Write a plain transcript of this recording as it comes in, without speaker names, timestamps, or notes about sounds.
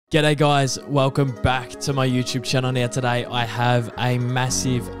G'day guys, welcome back to my YouTube channel. Now today I have a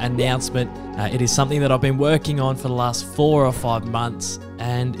massive announcement. It is something that I've been working on for the last 4 or 5 months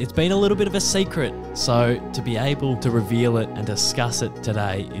and it's been a little bit of a secret. So to be able to reveal it and discuss it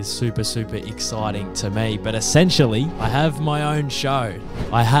today is super exciting to me. But essentially I have my own show.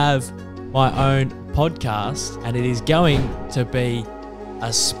 I have my own podcast and it is going to be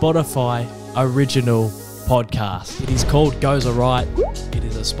a Spotify original podcast. It is called Goes Alright. It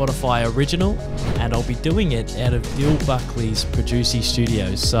is a Spotify original and I'll be doing it out of Dill Buckley's Producy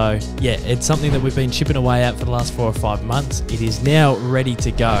Studios. So yeah, it's something that we've been chipping away at for the last 4 or 5 months. It is now ready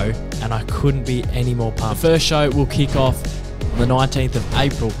to go and I couldn't be any more pumped. The first show will kick off on the 19th of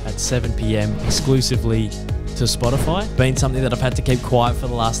April at 7 PM exclusively to Spotify. Been something that I've had to keep quiet for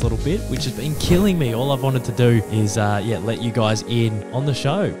the last little bit, which has been killing me. All I've wanted to do is let you guys in on the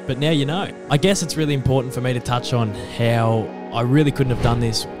show, but now you know. I guess it's really important for me to touch on how I really couldn't have done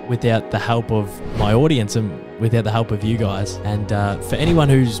this without the help of my audience and without the help of you guys. And for anyone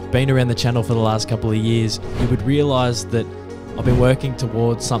who's been around the channel for the last couple of years, you would realize that I've been working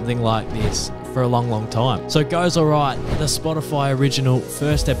towards something like this for a long time. So Goes Alright, the Spotify original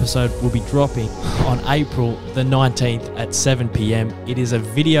first episode will be dropping on April the 19th at 7 PM. It is a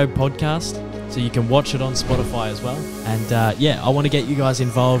video podcast, so you can watch it on Spotify as well. And yeah, I want to get you guys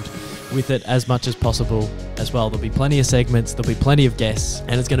involved with it as much as possible as well. There'll be plenty of segments, there'll be plenty of guests,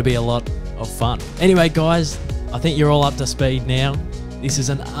 and it's going to be a lot of fun. Anyway, guys, I think you're all up to speed now. This is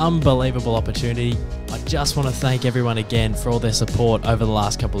an unbelievable opportunity. I just want to thank everyone again for all their support over the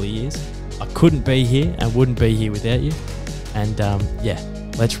last couple of years. I couldn't be here and wouldn't be here without you. And yeah,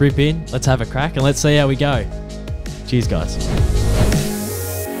 let's rip in, let's have a crack, and let's see how we go. Cheers, guys.